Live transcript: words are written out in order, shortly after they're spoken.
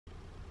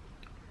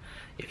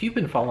If you've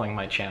been following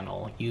my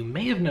channel, you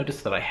may have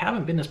noticed that I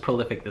haven't been as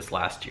prolific this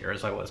last year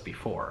as I was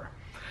before.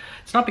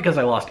 It's not because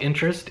I lost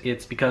interest,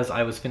 it's because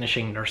I was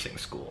finishing nursing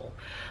school,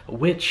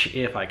 which,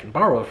 if I can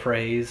borrow a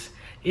phrase,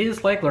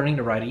 is like learning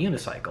to ride a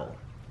unicycle.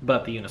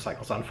 But the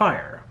unicycle's on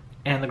fire,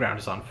 and the ground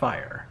is on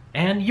fire,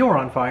 and you're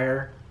on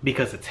fire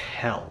because it's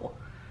hell.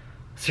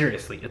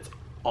 Seriously, it's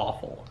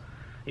awful.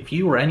 If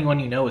you or anyone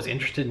you know is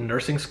interested in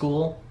nursing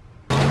school,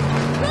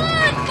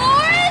 run,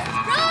 Forrest,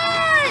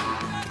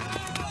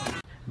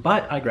 run!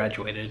 But I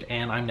graduated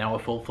and I'm now a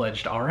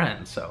full-fledged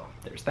RN, so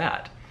there's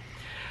that.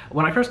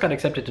 When I first got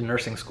accepted to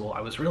nursing school,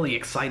 I was really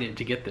excited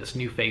to get this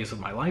new phase of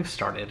my life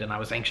started, and I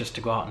was anxious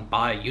to go out and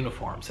buy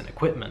uniforms and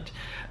equipment,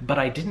 but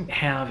I didn't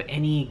have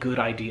any good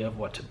idea of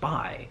what to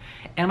buy,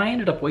 and I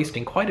ended up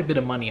wasting quite a bit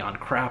of money on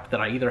crap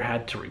that I either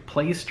had to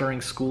replace during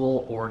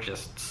school or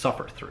just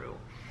suffer through.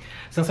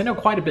 Since I know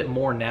quite a bit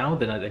more now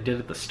than I did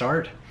at the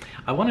start,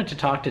 I wanted to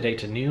talk today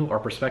to new or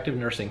prospective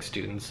nursing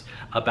students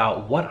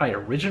about what I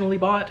originally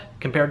bought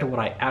compared to what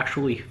I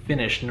actually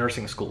finished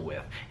nursing school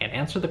with, and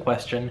answer the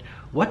question,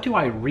 what do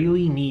I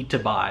really need to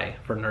buy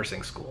for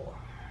nursing school?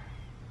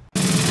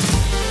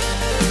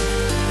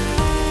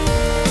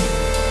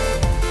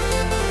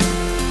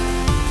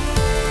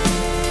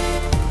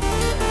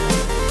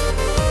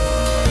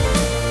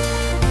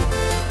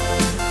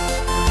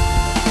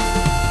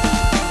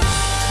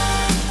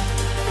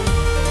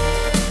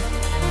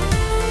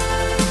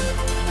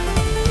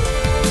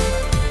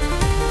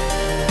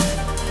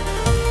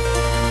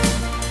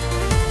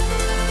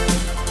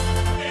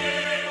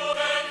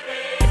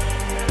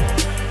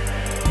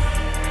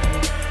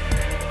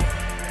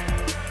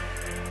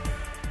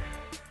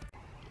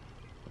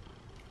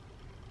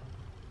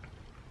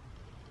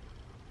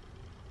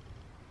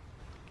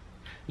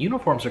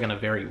 Uniforms are going to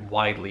vary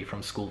widely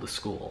from school to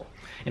school.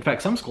 In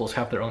fact, some schools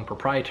have their own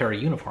proprietary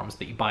uniforms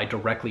that you buy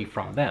directly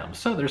from them,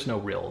 so there's no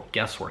real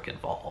guesswork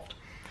involved.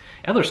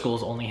 Other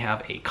schools only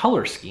have a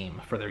color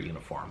scheme for their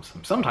uniforms,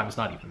 sometimes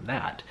not even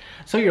that,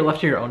 so you're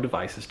left to your own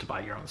devices to buy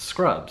your own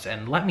scrubs,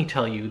 and let me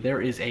tell you,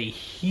 there is a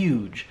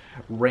huge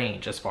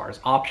range as far as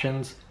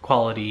options,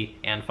 quality,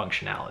 and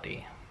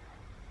functionality.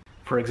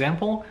 For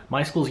example,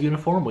 my school's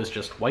uniform was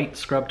just white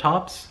scrub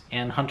tops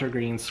and hunter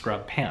green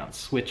scrub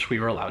pants, which we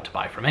were allowed to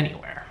buy from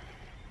anywhere.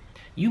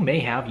 You may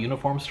have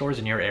uniform stores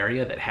in your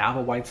area that have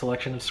a wide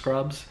selection of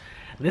scrubs.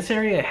 This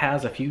area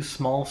has a few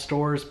small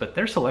stores, but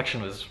their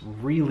selection was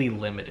really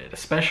limited,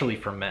 especially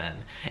for men,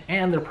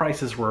 and their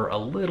prices were a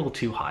little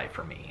too high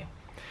for me.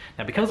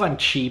 Now, because I'm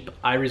cheap,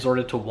 I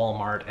resorted to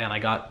Walmart and I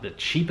got the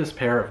cheapest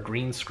pair of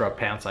green scrub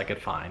pants I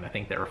could find. I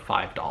think they were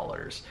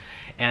 $5.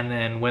 And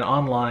then went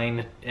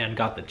online and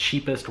got the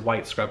cheapest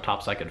white scrub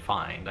tops I could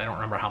find. I don't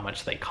remember how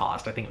much they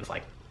cost. I think it was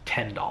like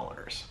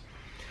 $10.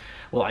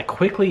 Well, I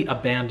quickly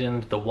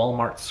abandoned the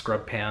Walmart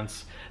scrub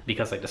pants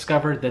because I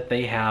discovered that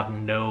they have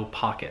no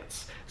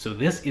pockets. So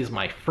this is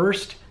my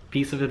first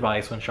piece of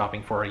advice when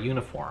shopping for a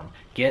uniform.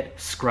 Get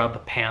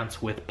scrub pants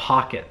with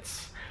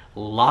pockets.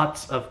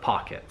 Lots of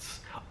pockets.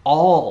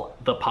 All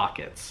the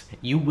pockets.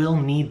 You will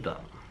need them.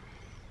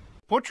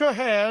 Put your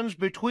hands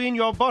between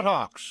your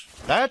buttocks.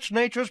 That's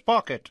nature's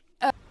pocket.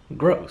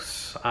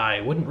 Gross.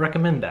 I wouldn't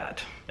recommend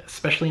that,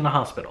 especially in a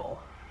hospital.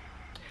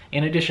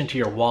 In addition to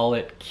your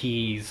wallet,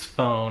 keys,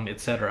 phone,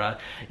 etc.,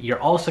 you're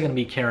also going to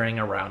be carrying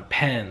around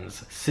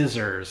pens,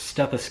 scissors,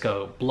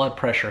 stethoscope, blood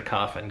pressure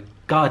cuff, and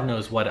God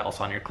knows what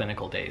else on your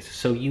clinical days,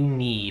 so you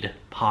need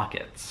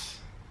pockets.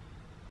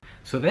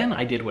 So then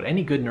I did what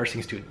any good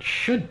nursing student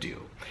should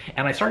do,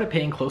 and I started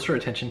paying closer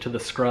attention to the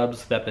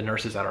scrubs that the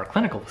nurses at our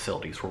clinical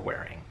facilities were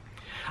wearing.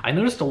 I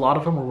noticed a lot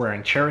of them were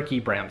wearing Cherokee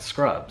brand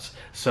scrubs,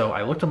 so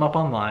I looked them up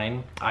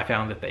online. I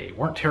found that they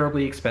weren't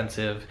terribly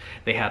expensive,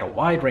 they had a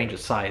wide range of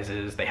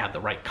sizes, they had the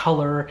right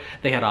color,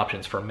 they had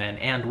options for men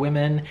and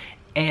women,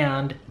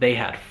 and they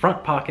had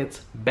front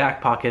pockets,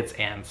 back pockets,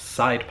 and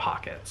side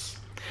pockets.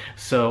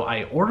 So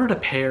I ordered a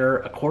pair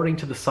according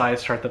to the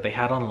size chart that they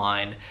had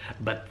online,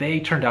 but they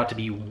turned out to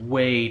be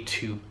way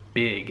too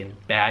big and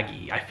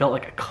baggy. I felt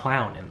like a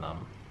clown in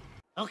them.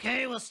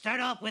 Okay, we'll start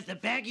off with the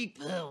baggy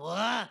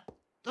what?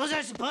 Those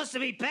are supposed to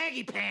be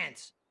baggy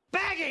pants!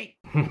 Baggy!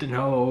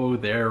 No,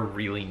 they're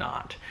really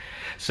not.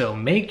 So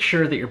make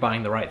sure that you're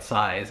buying the right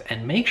size,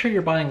 and make sure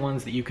you're buying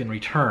ones that you can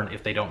return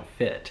if they don't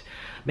fit.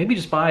 Maybe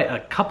just buy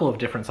a couple of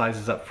different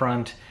sizes up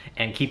front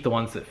and keep the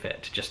ones that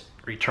fit. Just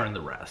return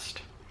the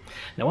rest.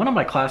 Now, one of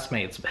my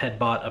classmates had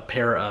bought a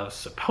pair of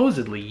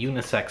supposedly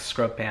unisex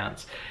scrub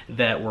pants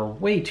that were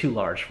way too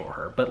large for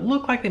her, but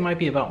looked like they might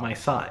be about my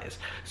size.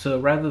 So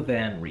rather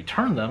than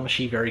return them,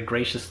 she very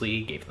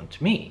graciously gave them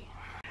to me.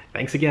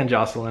 Thanks again,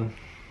 Jocelyn.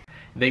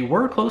 They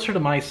were closer to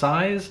my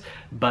size,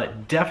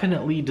 but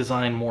definitely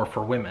designed more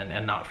for women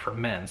and not for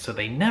men, so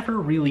they never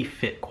really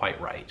fit quite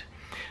right.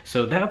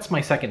 So that's my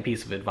second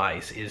piece of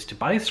advice, is to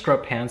buy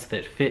scrub pants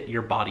that fit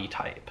your body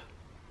type.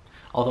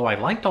 Although I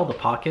liked all the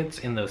pockets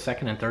in the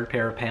second and third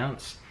pair of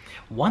pants,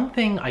 one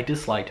thing I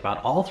disliked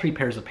about all three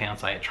pairs of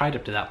pants I had tried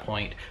up to that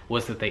point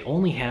was that they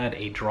only had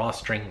a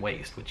drawstring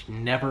waist, which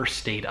never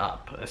stayed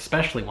up,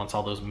 especially once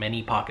all those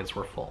many pockets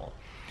were full.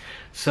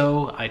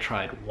 So I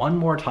tried one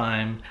more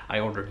time, I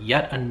ordered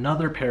yet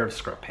another pair of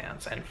scrub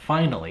pants, and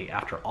finally,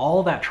 after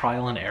all that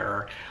trial and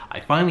error, I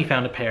finally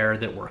found a pair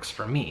that works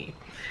for me.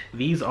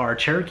 These are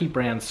Cherokee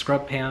brand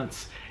scrub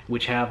pants,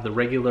 which have the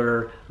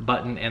regular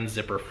button and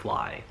zipper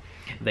fly.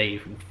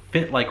 They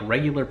fit like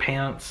regular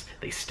pants,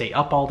 they stay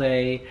up all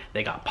day,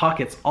 they got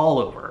pockets all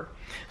over.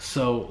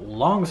 So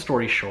long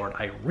story short,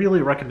 I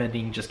really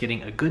recommend just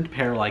getting a good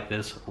pair like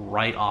this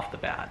right off the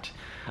bat.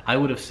 I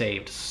would have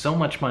saved so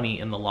much money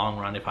in the long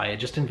run if I had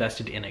just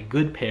invested in a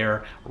good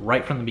pair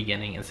right from the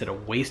beginning instead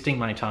of wasting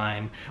my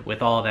time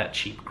with all that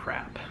cheap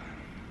crap.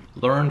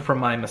 Learn from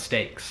my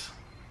mistakes.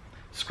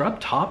 Scrub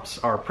tops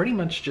are pretty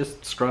much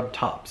just scrub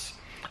tops.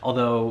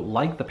 Although,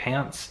 like the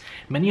pants,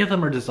 many of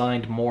them are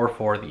designed more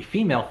for the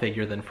female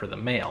figure than for the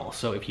male,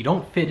 so if you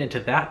don't fit into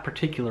that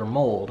particular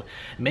mold,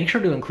 make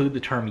sure to include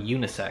the term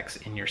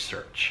unisex in your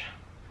search.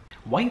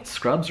 White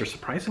scrubs are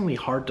surprisingly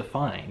hard to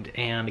find,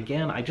 and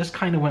again, I just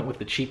kind of went with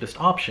the cheapest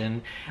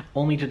option,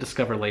 only to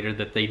discover later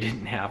that they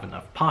didn't have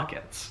enough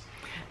pockets.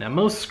 Now,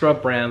 most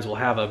scrub brands will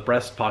have a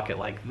breast pocket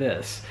like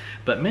this,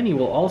 but many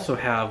will also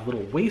have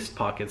little waist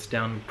pockets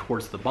down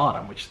towards the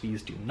bottom, which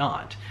these do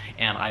not,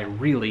 and I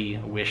really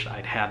wish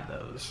I'd had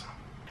those.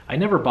 I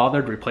never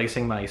bothered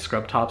replacing my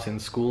scrub tops in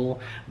school,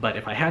 but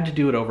if I had to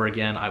do it over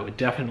again, I would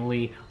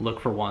definitely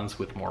look for ones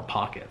with more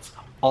pockets.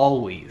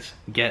 Always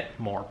get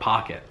more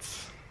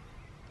pockets.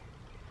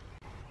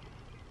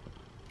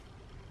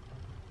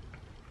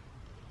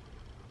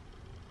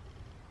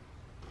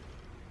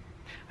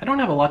 I don't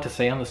have a lot to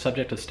say on the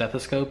subject of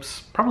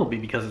stethoscopes, probably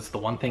because it's the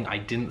one thing I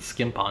didn't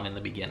skimp on in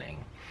the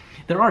beginning.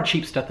 There are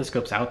cheap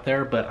stethoscopes out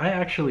there, but I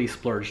actually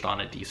splurged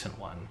on a decent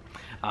one.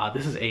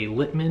 This is a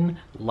Littmann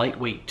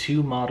Lightweight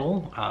 2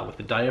 model with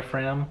the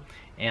diaphragm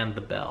and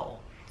the bell.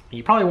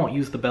 You probably won't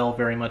use the bell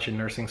very much in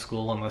nursing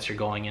school unless you're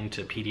going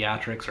into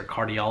pediatrics or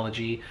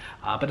cardiology,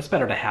 but it's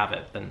better to have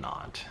it than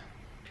not.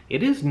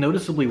 It is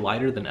noticeably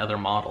lighter than other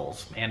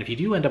models, and if you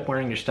do end up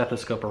wearing your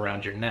stethoscope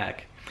around your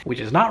neck,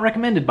 which is not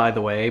recommended by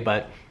the way,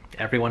 but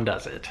everyone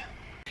does it,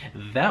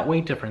 that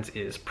weight difference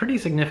is pretty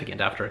significant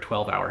after a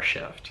 12-hour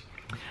shift.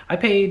 I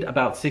paid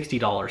about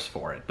 $60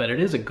 for it, but it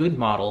is a good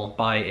model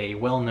by a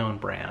well-known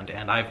brand,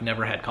 and I've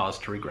never had cause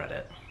to regret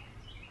it.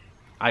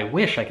 I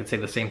wish I could say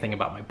the same thing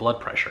about my blood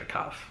pressure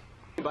cuff.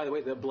 By the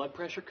way, the blood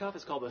pressure cuff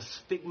is called a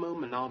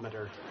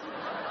Sphygmomanometer.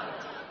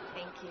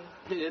 Thank you.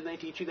 Didn't they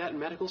teach you that in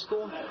medical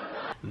school?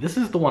 This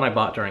is the one I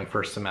bought during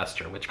first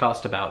semester, which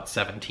cost about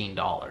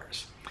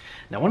 $17.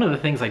 Now, one of the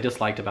things I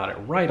disliked about it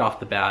right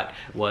off the bat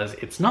was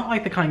it's not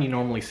like the kind you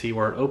normally see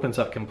where it opens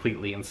up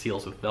completely and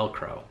seals with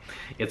Velcro.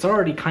 It's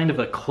already kind of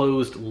a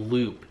closed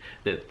loop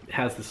that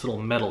has this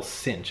little metal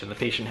cinch, and the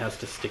patient has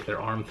to stick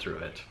their arm through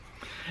it.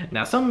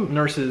 Now, some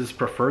nurses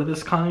prefer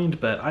this kind,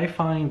 but I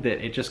find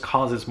that it just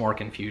causes more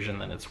confusion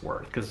than it's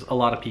worth, because a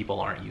lot of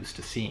people aren't used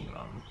to seeing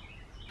them.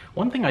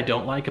 One thing I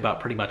don't like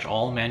about pretty much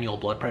all manual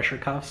blood pressure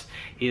cuffs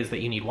is that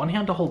you need one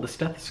hand to hold the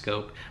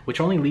stethoscope,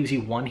 which only leaves you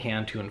one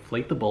hand to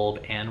inflate the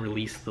bulb and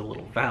release the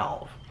little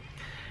valve.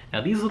 Now,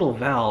 these little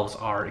valves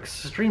are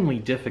extremely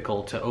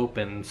difficult to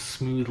open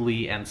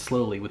smoothly and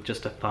slowly with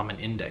just a thumb and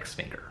index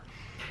finger.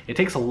 It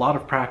takes a lot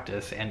of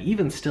practice, and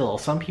even still,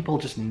 some people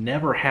just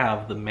never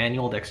have the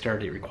manual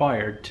dexterity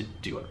required to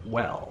do it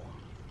well.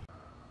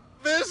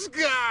 This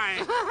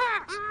guy!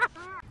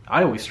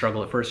 I always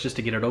struggle at first just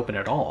to get it open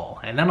at all,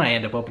 and then I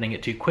end up opening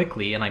it too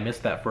quickly and I miss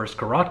that first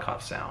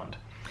Korotkov sound.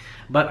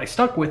 But I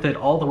stuck with it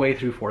all the way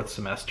through fourth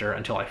semester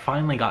until I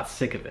finally got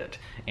sick of it,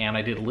 and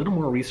I did a little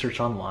more research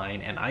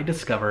online and I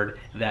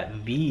discovered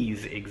that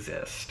these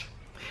exist.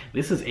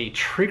 This is a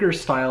trigger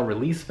style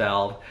release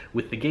valve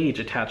with the gauge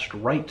attached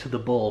right to the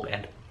bulb,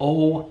 and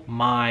oh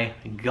my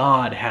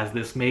god, has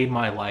this made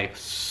my life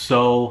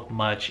so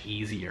much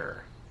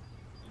easier.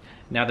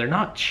 Now, they're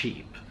not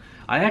cheap.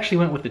 I actually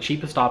went with the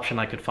cheapest option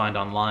I could find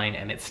online,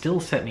 and it still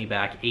set me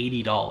back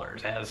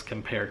 $80 as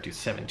compared to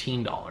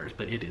 $17,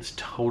 but it is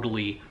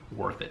totally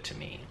worth it to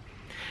me.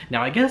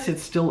 Now, I guess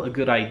it's still a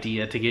good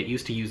idea to get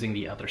used to using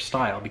the other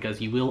style, because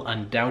you will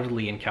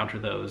undoubtedly encounter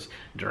those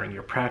during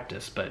your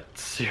practice, but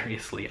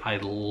seriously, I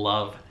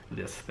love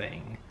this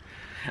thing.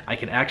 I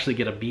can actually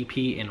get a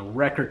BP in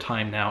record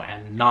time now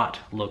and not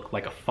look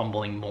like a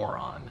fumbling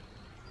moron.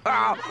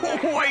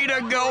 Way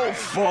to go,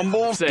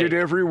 Fumbles! Did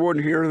everyone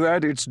hear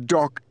that? It's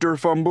Dr.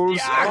 Fumbles.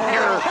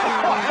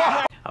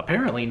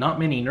 Apparently, not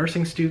many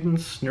nursing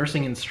students,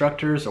 nursing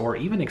instructors, or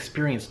even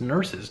experienced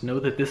nurses know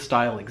that this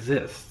style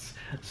exists.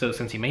 So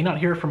since you may not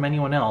hear from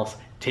anyone else,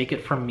 take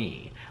it from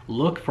me.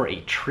 Look for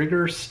a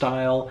trigger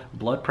style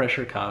blood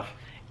pressure cuff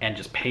and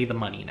just pay the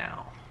money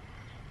now.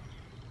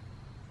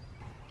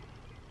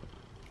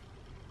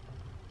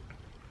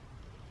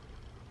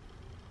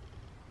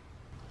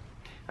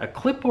 A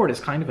clipboard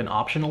is kind of an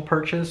optional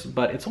purchase,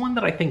 but it's one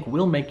that I think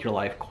will make your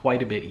life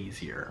quite a bit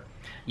easier.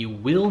 You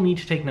will need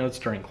to take notes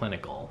during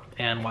clinical,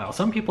 and while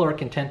some people are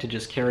content to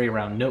just carry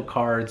around note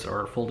cards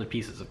or folded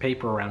pieces of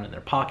paper around in their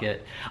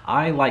pocket,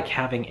 I like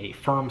having a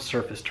firm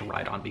surface to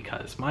write on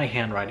because my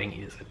handwriting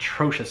is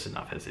atrocious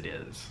enough as it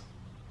is.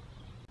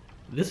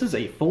 This is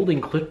a folding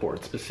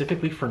clipboard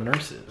specifically for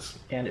nurses,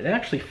 and it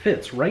actually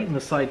fits right in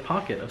the side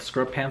pocket of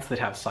scrub pants that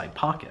have side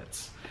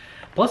pockets.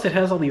 Plus it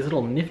has all these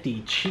little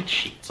nifty cheat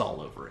sheets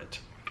all over it.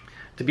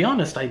 To be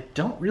honest, I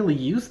don't really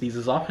use these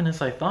as often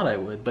as I thought I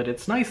would, but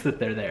it's nice that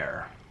they're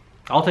there.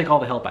 I'll take all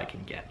the help I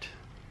can get.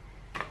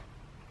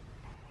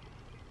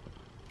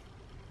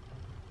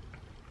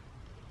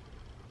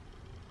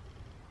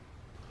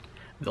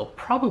 They'll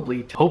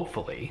probably,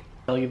 hopefully,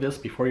 tell you this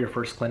before your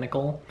first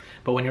clinical,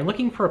 but when you're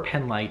looking for a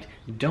pen light,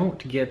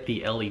 don't get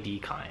the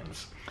LED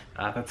kinds.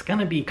 That's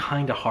gonna be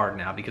kinda hard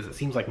now because it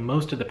seems like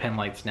most of the pen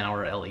lights now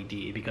are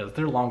LED because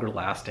they're longer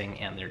lasting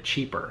and they're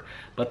cheaper,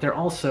 but they're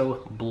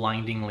also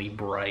blindingly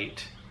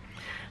bright.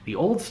 The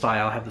old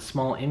style have the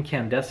small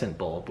incandescent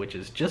bulb, which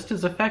is just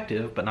as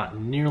effective but not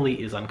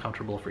nearly as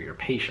uncomfortable for your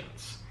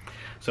patients.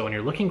 So when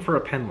you're looking for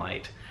a pen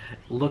light,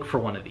 look for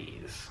one of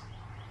these.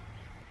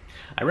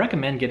 I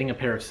recommend getting a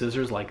pair of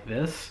scissors like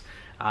this.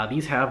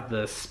 These have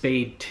the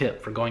spade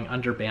tip for going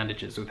under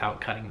bandages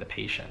without cutting the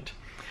patient.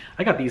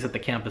 I got these at the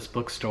campus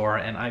bookstore,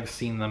 and I've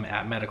seen them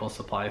at medical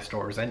supply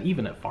stores and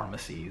even at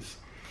pharmacies.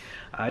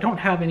 I don't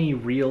have any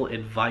real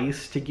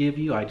advice to give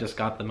you. I just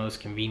got the most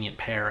convenient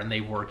pair and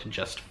they worked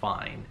just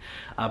fine.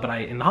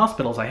 But in the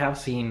hospitals, I have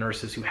seen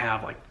nurses who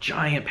have like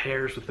giant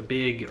pairs with the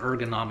big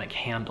ergonomic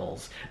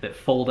handles that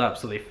fold up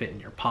so they fit in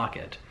your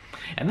pocket.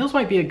 And those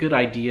might be a good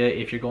idea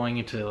if you're going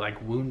into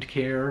like wound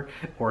care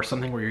or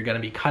something where you're going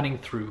to be cutting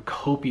through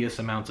copious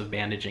amounts of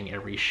bandaging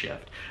every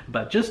shift.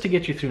 But just to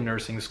get you through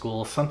nursing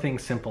school, something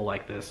simple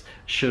like this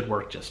should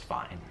work just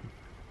fine.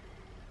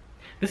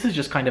 This is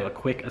just kind of a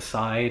quick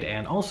aside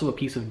and also a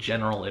piece of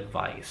general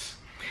advice.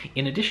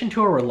 In addition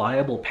to a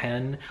reliable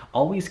pen,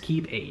 always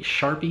keep a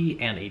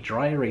Sharpie and a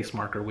dry erase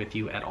marker with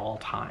you at all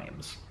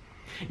times.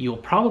 You'll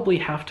probably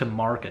have to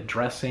mark a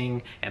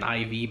dressing, an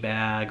IV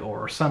bag,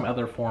 or some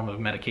other form of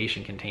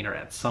medication container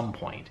at some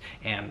point,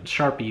 and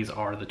Sharpies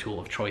are the tool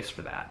of choice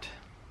for that.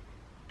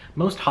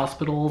 Most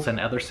hospitals and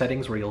other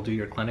settings where you'll do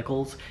your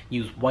clinicals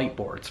use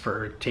whiteboards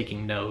for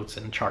taking notes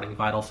and charting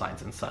vital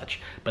signs and such,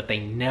 but they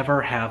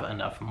never have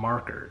enough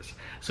markers.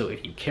 So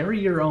if you carry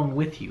your own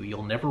with you,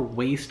 you'll never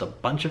waste a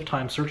bunch of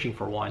time searching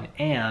for one,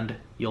 and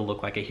you'll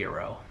look like a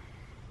hero.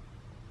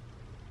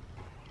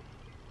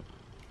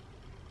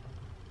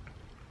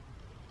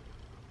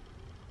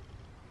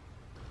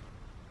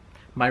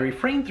 My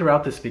refrain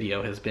throughout this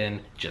video has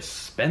been just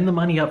spend the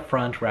money up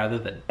front rather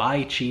than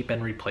buy cheap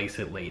and replace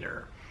it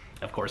later.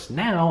 Of course,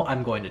 now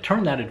I'm going to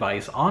turn that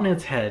advice on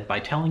its head by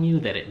telling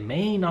you that it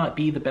may not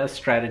be the best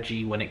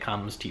strategy when it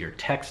comes to your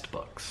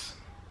textbooks.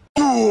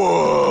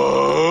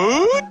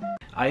 What?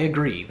 I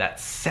agree, that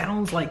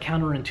sounds like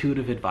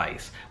counterintuitive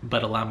advice,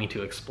 but allow me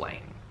to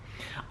explain.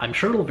 I'm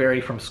sure it'll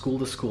vary from school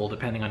to school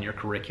depending on your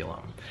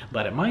curriculum,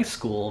 but at my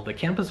school, the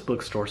campus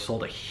bookstore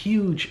sold a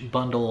huge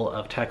bundle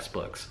of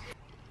textbooks,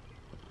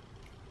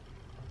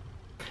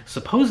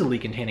 supposedly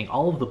containing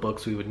all of the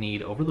books we would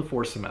need over the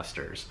 4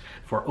 semesters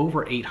for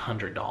over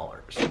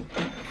 $800.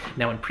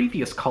 Now in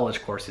previous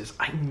college courses,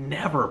 I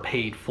never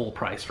paid full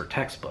price for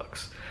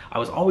textbooks. I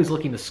was always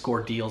looking to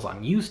score deals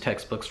on used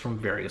textbooks from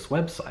various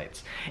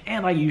websites,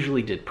 and I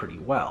usually did pretty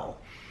well.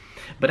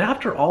 But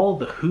after all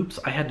the hoops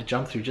I had to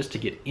jump through just to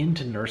get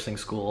into nursing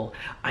school,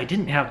 I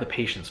didn't have the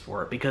patience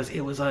for it because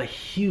it was a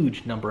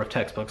huge number of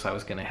textbooks I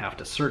was going to have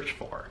to search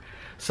for.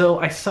 So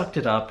I sucked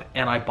it up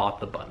and I bought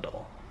the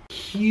bundle.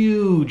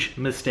 Huge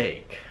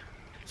mistake.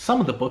 Some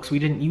of the books we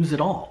didn't use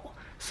at all.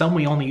 Some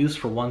we only used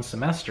for 1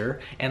 semester,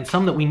 and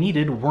some that we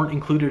needed weren't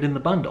included in the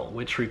bundle,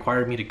 which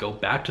required me to go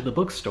back to the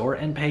bookstore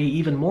and pay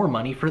even more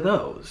money for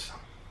those.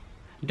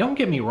 Don't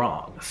get me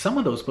wrong, some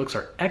of those books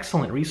are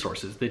excellent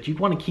resources that you'd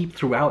want to keep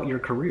throughout your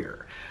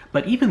career,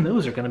 but even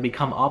those are going to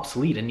become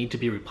obsolete and need to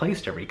be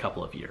replaced every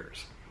couple of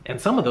years. And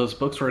some of those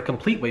books were a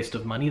complete waste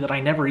of money that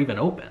I never even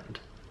opened.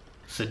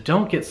 So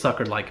don't get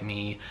suckered like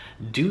me,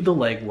 do the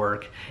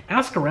legwork,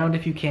 ask around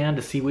if you can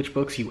to see which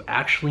books you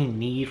actually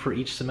need for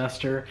each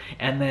semester,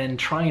 and then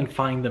try and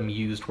find them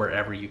used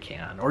wherever you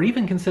can, or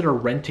even consider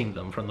renting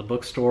them from the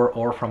bookstore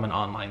or from an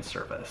online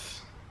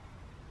service.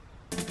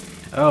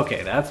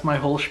 Okay, that's my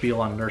whole spiel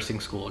on nursing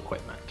school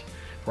equipment.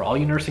 For all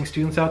you nursing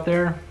students out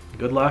there,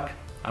 good luck,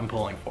 I'm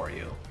pulling for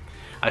you.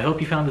 I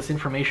hope you found this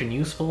information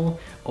useful,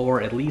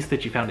 or at least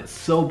that you found it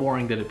so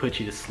boring that it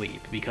put you to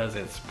sleep, because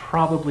it's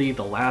probably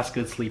the last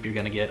good sleep you're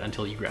going to get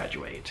until you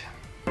graduate.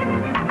 I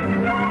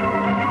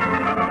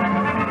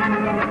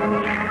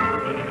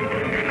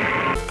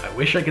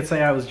wish I could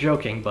say I was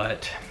joking,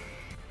 but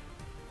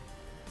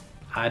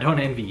I don't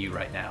envy you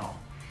right now.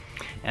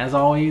 As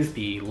always,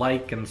 the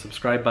like and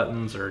subscribe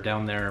buttons are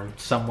down there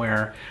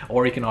somewhere,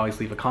 or you can always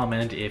leave a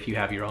comment if you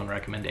have your own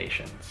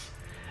recommendations.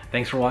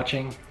 Thanks for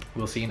watching,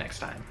 we'll see you next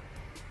time.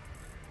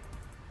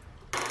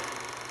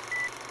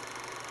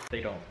 They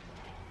don't.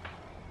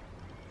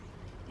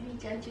 Any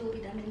chance you will be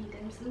done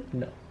anytime soon?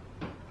 No.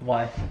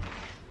 Why?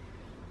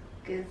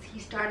 Because he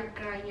started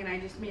crying and I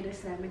just made a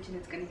sandwich and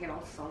it's gonna get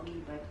all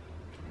soggy, but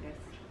I guess.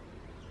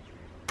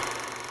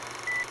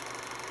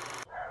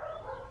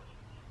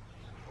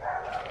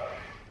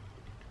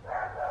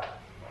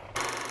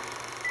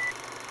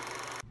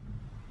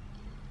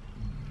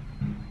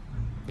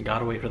 We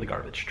gotta wait for the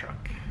garbage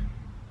truck.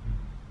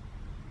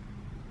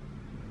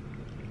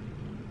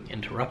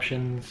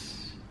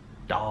 Interruptions,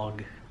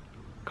 dog,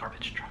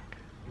 garbage truck.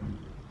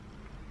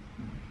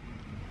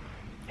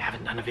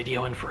 Haven't done a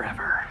video in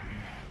forever.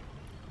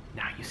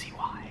 Now you see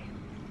why.